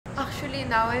Actually,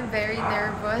 now I'm very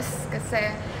nervous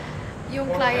kasi yung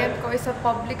client ko is a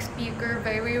public speaker,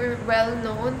 very well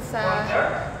known sa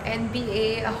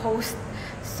NBA, a host.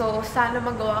 So, sana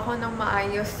magawa ko ng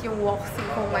maayos yung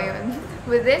walkthrough ko ngayon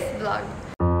with this vlog.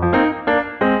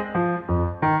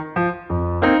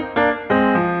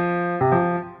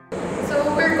 So,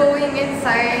 we're going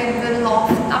inside the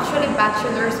loft. Actually,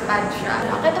 bachelor's pad siya.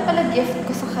 Ito pala gift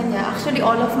ko sa kanya. Actually,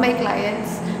 all of my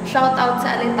clients, shout out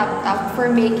sa Alin Tap Tap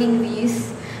for making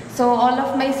these. So, all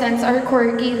of my scents are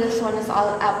quirky. This one is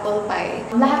all apple pie.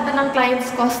 Lahat na ng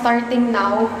clients ko starting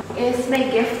now is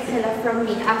may gift sila from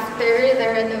me after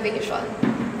their renovation.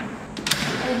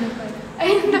 Ayun na pala.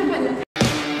 Ayun na pala.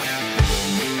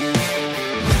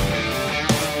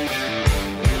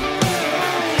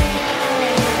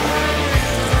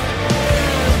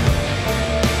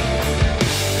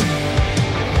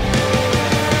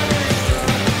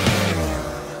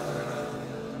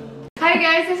 Hi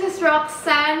guys, this is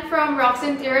Roxanne from Rox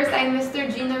Interiors. I'm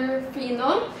Mr. JINNO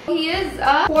Rufino. He is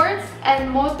a sports and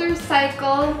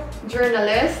motorcycle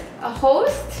journalist, a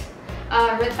host,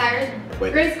 a retired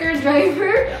race car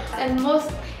driver, and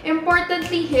most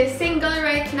importantly, he's single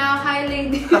right now. Hi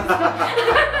ladies! So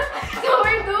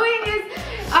we're doing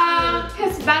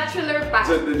his bachelor pack.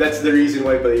 So that's the reason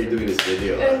why you're doing this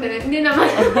video. Hindi naman.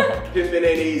 Pimpin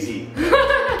and easy.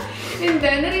 Hindi,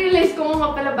 na-realize ko nga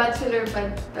pala bachelor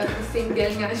pad, tapos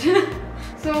single nga siya.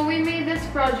 So, we made this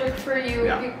project for you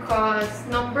because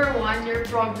number one, your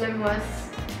problem was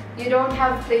you don't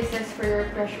have places for your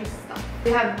precious stuff.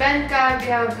 You have Benka, you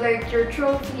have like your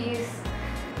trophies.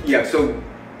 Yeah, so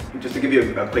just to give you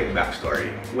a quick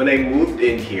backstory. When I moved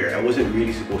in here, I wasn't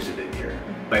really supposed to live here.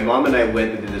 My mom and I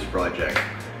went into this project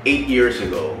 8 years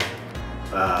ago,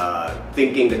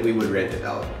 thinking that we would rent it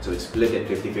out. So it's split at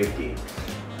 50-50.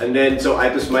 And then, so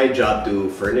it was my job to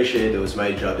furnish it, it was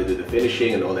my job to do the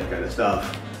finishing and all that kind of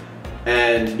stuff.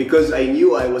 And because I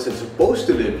knew I wasn't supposed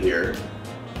to live here,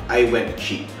 I went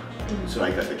cheap. So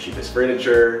I got the cheapest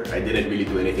furniture, I didn't really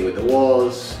do anything with the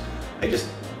walls, I just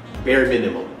bare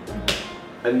minimum.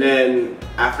 And then,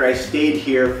 after I stayed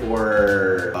here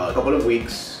for a couple of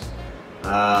weeks,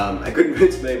 I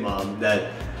convinced my mom that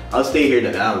I'll stay here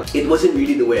na lang. It wasn't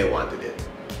really the way I wanted it,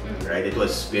 right? It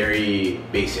was very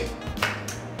basic.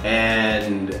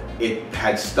 And it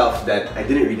had stuff that I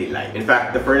didn't really like. In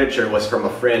fact, the furniture was from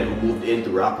a friend who moved into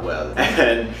Rockwell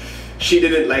and she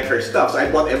didn't like her stuff, so I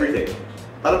bought everything.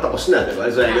 Parang tapos na,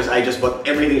 diba? So I just bought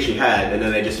everything she had and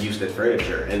then I just used that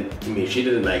furniture. And I mean, she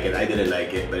didn't like it, I didn't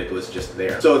like it, but it was just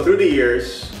there. So through the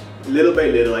years, little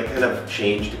by little, I kind of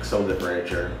changed some of the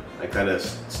furniture. I kind of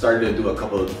started to do a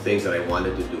couple of things that I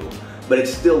wanted to do. But it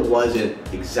still wasn't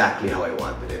exactly how I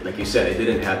wanted it. Like you said, I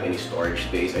didn't have any storage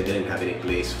space. I didn't have any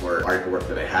place for artwork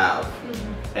that I have.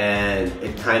 And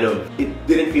it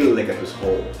didn't feel like it was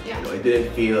home. You know, it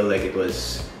didn't feel like it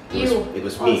was me.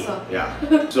 Also. Yeah.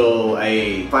 So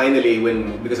I finally,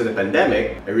 because of the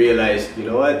pandemic, I realized, you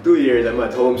know what, 2 years I'm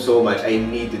at home so much, I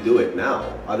need to do it now.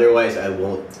 Otherwise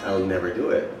I'll never do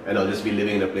it. And I'll just be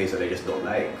living in a place that I just don't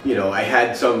like. You know, I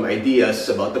had some ideas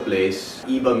about the place.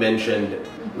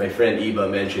 My friend Eva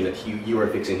mentioned that you were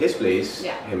fixing his place,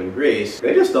 him and Grace.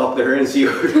 I just talked to her and see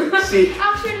Actually,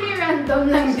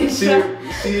 random lang din siya.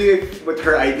 See what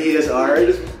her ideas are.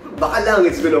 Just baka lang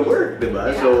it's gonna work,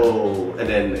 diba? Yeah. So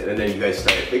and then you guys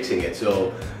started fixing it.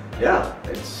 So yeah,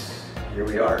 here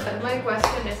we are. But my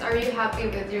question is, are you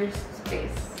happy with your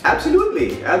space?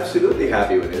 Absolutely, absolutely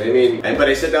happy with it. I mean, but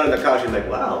I sit down on the couch and I'm like,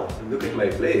 wow, look at my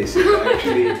place.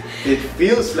 Actually, it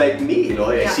feels like me. You know,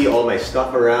 I see all my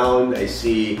stuff around. I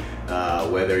see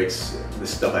whether it's the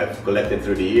stuff I've collected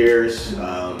through the years,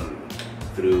 and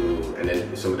then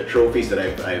some of the trophies that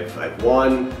I've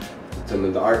won, some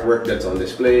of the artwork that's on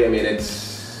display. I mean, it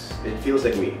feels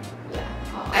like me.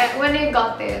 When I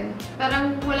got in,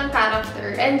 parang walang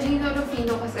character. And JINNO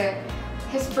Rufino kasi,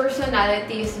 his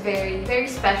personality is very, very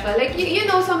special. Like, you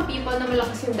know some people na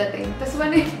malakas yung dating. Tapos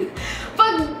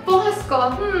pag bukas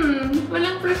ko,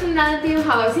 walang personality yung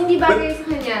house. Hindi bagay sa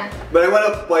kanya. But I want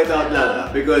to point out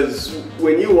lang, because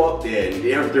when you walked in,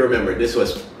 you have to remember, this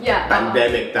was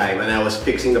pandemic time and I was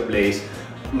fixing the place.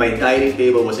 My dining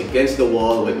table was against the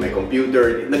wall with my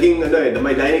computer. My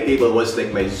dining table was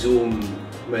like my Zoom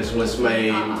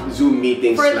Zoom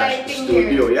meeting /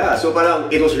 studio. Here. Yeah, so parang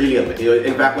it was really a mess.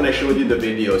 In fact, when I showed you the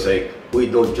video, it's like,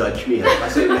 uy, don't judge me.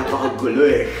 Kasi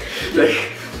napakagulo eh.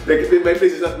 Like my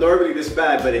place is not normally this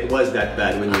bad, but it was that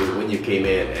bad when you came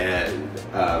in, and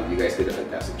you guys did a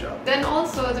fantastic job. Then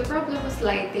also, the problem was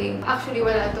lighting. Actually,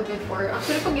 wala to before.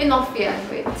 Actually, pag in-off yan,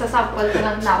 wait, sasample ko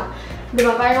lang now.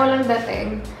 Diba, parang walang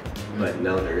dating. But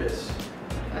now there is.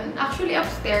 And actually,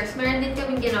 upstairs, meron din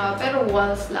kaming ginawa, pero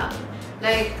walls lang.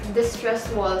 Like,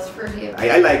 distressed walls for him.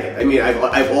 I like it. I mean,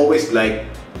 I've always liked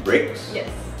bricks. Yes.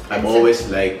 I've always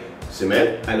liked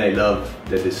cement, and I love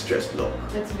the distressed look.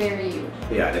 That's very you.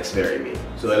 Yeah, that's very me.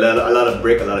 So a lot of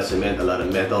brick, a lot of cement, a lot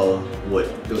of metal, wood.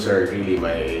 Those are really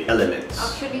my elements.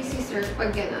 Actually, si Sir,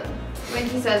 pag ganun, when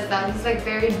he says that, he's like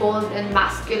very bold and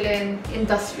masculine,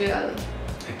 industrial,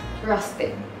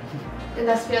 rustic.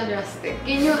 Industrial rustic.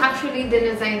 Yun yung actually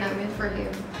dinesign namin for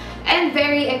him. And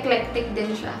very eclectic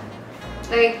din siya.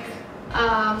 Like,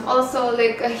 also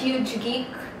like a huge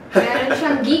geek. Meron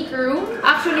siyang geek room.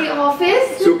 Actually,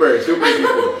 office. Super geek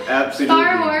room. Absolutely.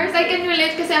 Star Wars. I can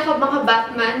relate kasi ako mga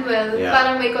Batman. Well, yeah.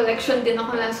 Parang may collection din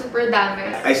ako na super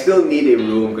dami. I still need a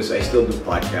room because I still do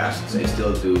podcasts. I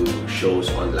still do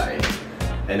shows online.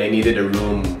 And I needed a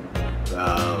room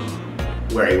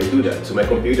where I would do that. So my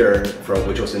computer,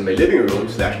 which was in my living room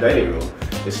 / dining room,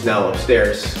 is now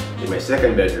upstairs in my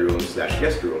second bedroom /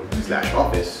 guest room /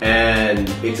 office. And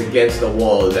it's against a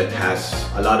wall that has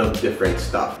a lot of different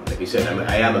stuff. Like you said,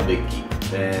 I am a big geek.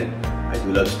 And I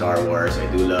do love Star Wars. I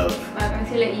do love... Parang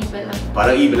sila Iba lang.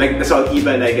 Parang Iba. Like, that's how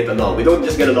Iba and I get along. We don't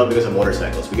just get along because of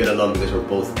motorcycles. We get along because we're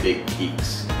both big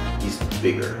geeks. He's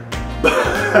bigger.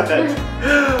 But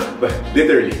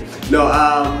literally. No,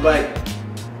 but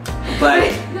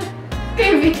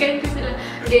Kaibigan ko sila.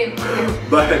 Game.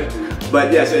 But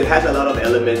yeah, so it has a lot of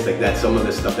elements like that. Some of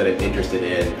the stuff that I'm interested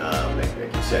in, like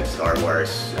you said, Star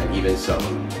Wars, and even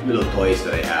some little toys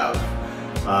that I have,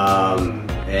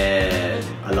 and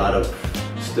a lot of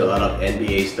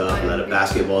NBA stuff, a lot of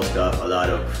basketball stuff, a lot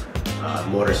of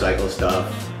motorcycle stuff.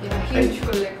 Yeah, huge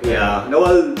collector. Yeah, no,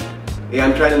 well, yeah,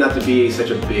 I'm trying not to be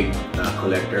such a big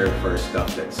collector for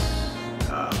stuff that's,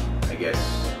 I guess,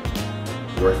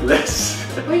 worthless.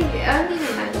 Wait, hindi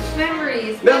naman.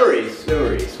 Memories.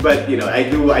 But you know, I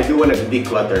do want to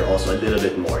declutter also a little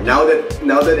bit more. Now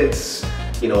that it's,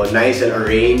 you know, nice and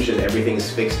arranged and everything's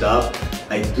fixed up,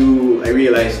 I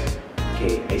realized,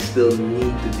 okay, I still need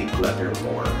to declutter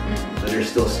more. So there's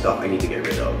still stuff I need to get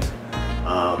rid of.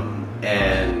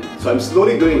 And so I'm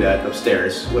slowly doing that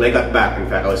upstairs. When I got back, in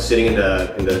fact, I was sitting in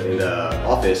the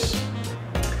office,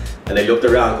 and I looked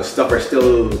around. The stuff are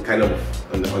still kind of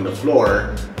on the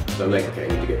floor. So I'm like, okay, I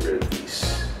need to get rid of these.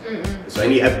 So I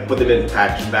put them in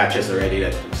batches already.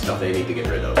 That stuff that I need to get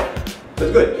rid of. So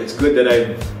it's good. It's good that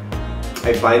I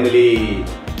finally.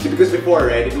 See, because before,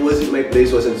 right, my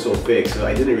place wasn't so fixed, so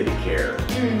I didn't really care.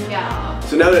 Yeah.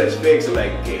 So now that it's fixed, I'm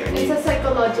like, okay, I need. It's a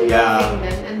psychological thing,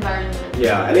 then, environment.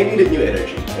 Yeah, and I needed new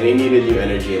energy. And I needed new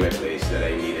energy in my place that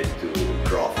I needed to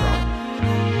draw from.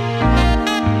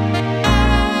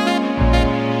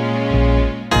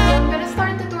 So I'm gonna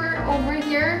start the tour over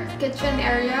here, kitchen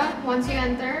area, once you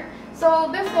enter. So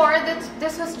before,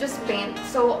 this was just paint.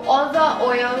 So all the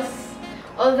oils,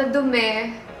 all the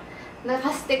dumi,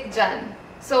 nakastick dyan.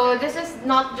 So this is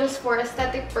not just for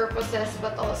aesthetic purposes,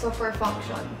 but also for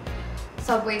function.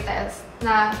 Subway tiles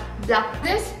na black.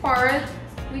 This part,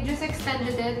 we just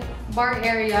extended it, bar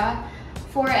area,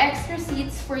 for extra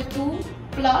seats for 2+,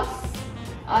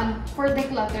 for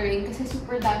decluttering, kasi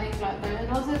super dami clutter.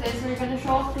 And also this, we're gonna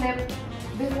show a clip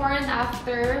before and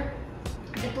after.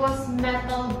 It was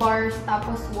metal bars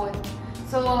tapos wood.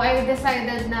 So we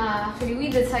decided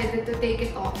to take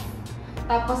it off.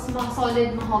 Tapos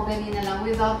solid mahogany na lang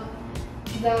without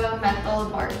the metal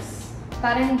bars.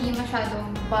 Para hindi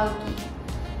masyadong bulky.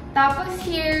 Tapos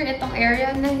here, itong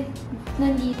area na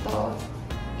nandito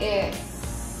is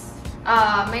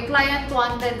my client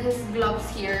wanted his gloves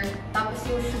here. Tapos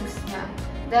yung shoes niya.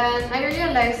 Then I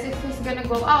realized if he's gonna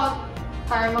go out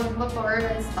para mag-motor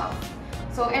and stuff.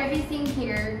 So everything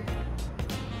here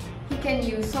he can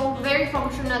use. So very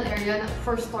functional area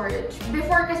for storage.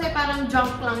 Before kasi parang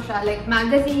junk lang siya, like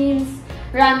magazines,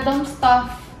 random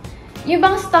stuff. Yung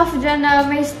bang stuff dyan na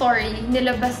may story,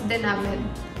 nilabas din namin.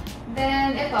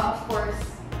 Then ito, of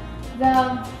course,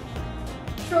 the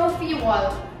trophy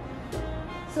wall.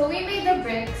 So we made the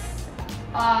bricks.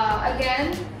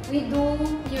 Again, we do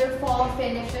your fall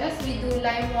finishes, we do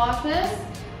lime washes.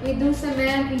 We do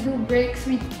cement, we do bricks,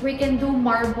 we can do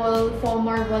marble, foam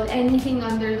marble, anything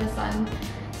under the sun.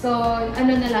 So,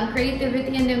 ano na lang,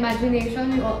 creativity and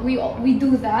imagination, we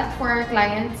do that for our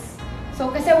clients. So,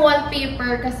 kasi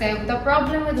wallpaper, the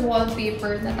problem with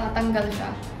wallpaper, natatanggal siya.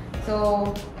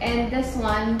 So, and this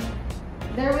one,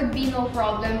 there would be no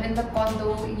problem in the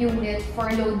condo unit for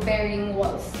load-bearing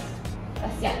walls.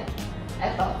 Tas yan,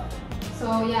 eto.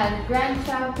 So, yan, Grand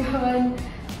Champion,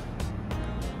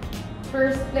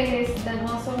 first place, then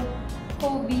also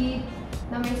Kobe,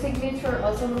 na may signature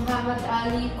also Muhammad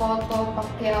Ali, Cotto,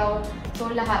 Pacquiao.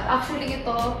 So lahat. Actually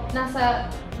ito,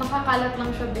 nakakalat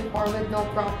lang siya before with no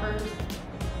proper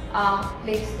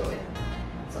place to it.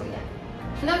 So yeah.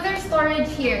 Another storage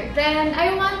here. Then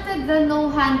I wanted the no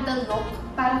handle look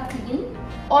para clean.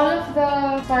 All of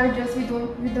the storages we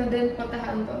didn't put a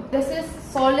handle. This is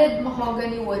solid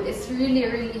mahogany wood. It's really,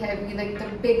 really heavy. Like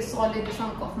the big solid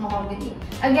chunk of mahogany.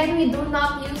 Again, we do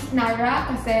not use Nara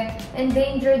kasi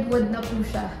endangered wood na po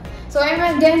siya. So I'm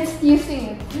against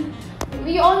using it.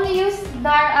 We only use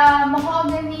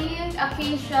mahogany,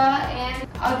 acacia, and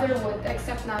other wood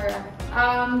except Nara.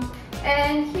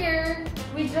 And here,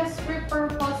 we just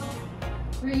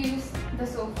reused the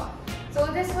sofa. So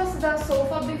this was the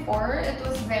sofa before, it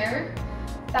was there.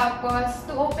 Tapos,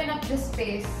 to open up the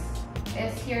space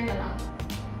is here na lang.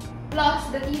 Plus,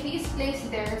 the TV is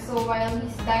placed there, so while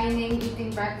he's dining,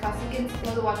 eating breakfast, he can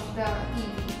still watch the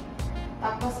TV.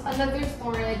 Tapos, another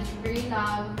storage, very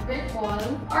loud, brick wall,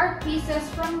 art pieces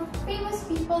from famous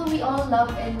people we all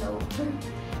love and know.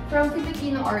 From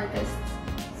Filipino artists.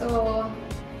 So,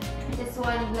 this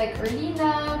one like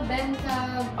Erlina,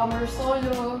 Benta, Amor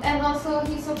Solo, and also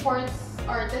he supports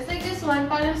artists. Like this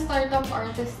one, parang startup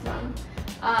artist lang.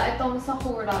 Itong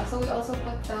Sakura, so we also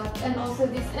put that. And also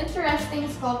this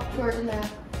interesting sculpture na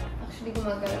actually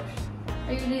gumagalaw siya.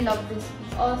 I really love this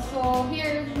piece. Also,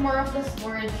 here, more of the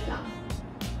storage lang.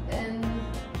 And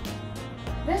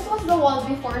this was the wall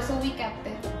before, so we kept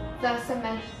it. The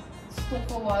cement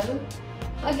stucco wall.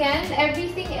 Again,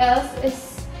 everything else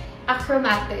is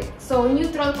achromatic. So,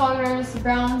 neutral colors,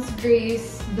 browns,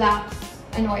 grays, blacks,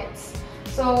 and whites.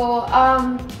 So,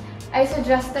 I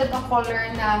suggested a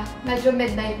color na medyo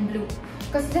midnight blue.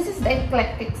 Because this is the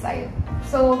eclectic side.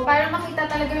 So, para makita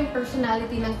talaga yung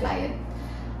personality ng client.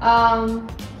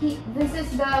 This is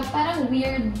the parang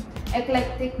weird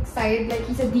eclectic side. Like,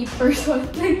 he's a deep person.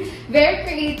 Like, very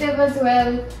creative as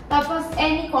well. Tapos,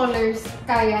 any colors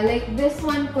kaya. Like, this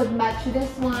one could match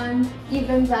this one.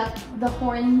 Even the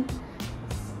horn.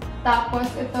 Tapos,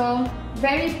 ito,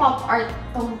 very pop art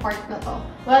tong part na to.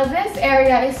 Well, this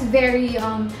area is very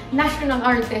national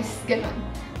artist, ganun.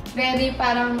 Very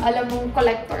parang, alam mong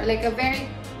collector. Like, a very,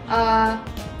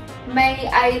 may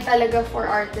eye talaga for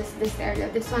artists, this area.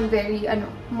 This one very,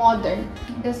 modern.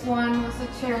 This one was a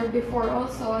chair before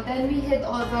also. Then we hid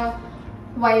all the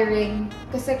wiring.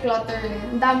 Kasi clutter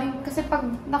rin. Ang daming, kasi pag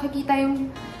nakikita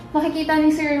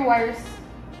ni Sir yung wires,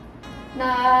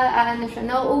 na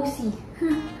OC.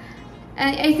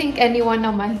 And I think anyone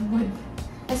naman would.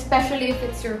 Especially if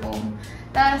it's your home.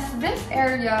 Tapos, this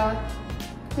area,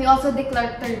 we also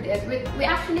decluttered it. We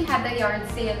actually had a yard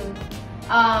sale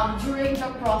during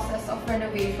the process of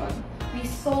renovation. We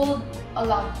sold a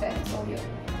lot then, so yun.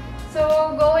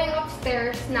 So, going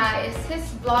upstairs na is his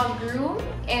vlog room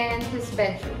and his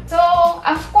bedroom. So,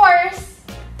 of course,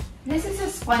 this is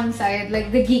his fun side,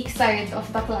 like the geek side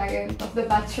of the client, of the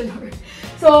Bachelor.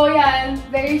 So, yeah,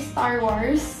 very Star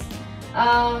Wars.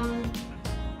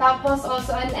 Tapos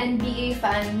also an NBA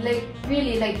fan, like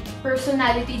really like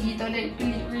personality dito, like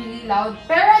really loud.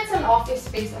 Pero it's an office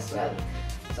space as well.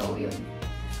 So, yun.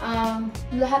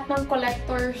 Lahat ng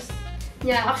collectors.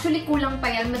 Yeah, actually kulang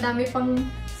pa yan. Madami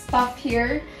pang stuff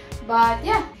here. But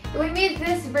yeah, we made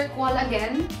this brick wall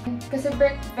again. Kasi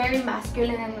brick, very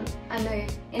masculine and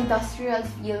industrial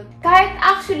feel. Kahit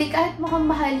mukhang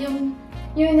mahal yung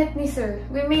unit ni Sir,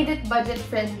 we made it budget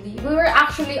friendly. We were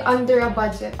actually under a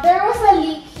budget. There was a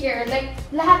leak here, like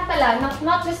lahat pala,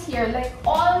 not just here, like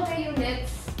all the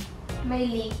units may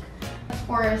leak. Of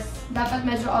course, dapat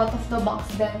medyo out of the box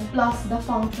then, plus the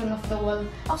function of the wall.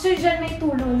 Actually, dyan may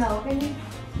tulo na.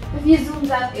 If you zoom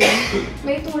that in,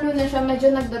 may tulo na siya,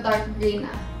 medyo nagda-dark gray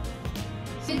na.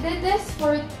 So, we did this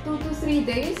for 2 to 3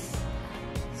 days.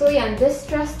 So yan,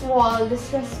 distressed wall,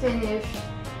 distressed finish.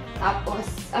 Tapos,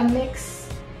 a mix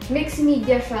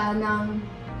media siya ng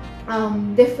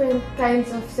different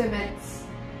kinds of cements.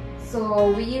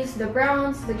 So, we use the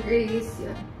browns, the grays,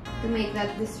 yeah, to make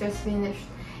that distressed finish.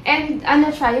 And,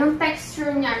 yung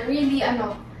texture niya, really,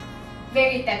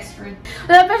 very textured.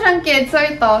 Wala pa siyang kid, so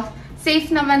ito, safe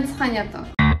naman sa kanya to.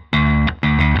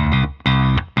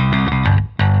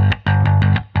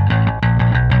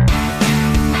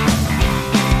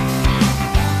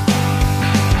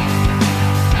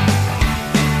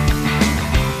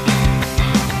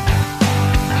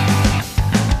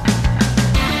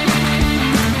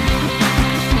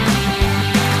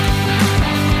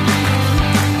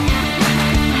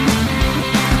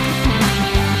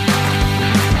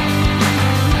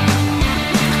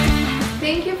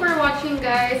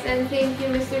 guys, and thank you,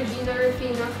 Mr. Jinno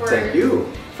Rufino, Thank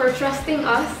you. for trusting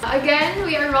us. Again,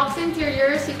 we are Rox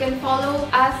Interiors. You can follow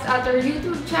us at our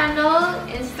YouTube channel,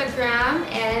 Instagram,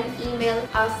 and email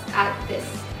us at this.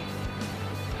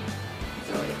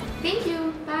 So, thank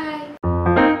you. Bye.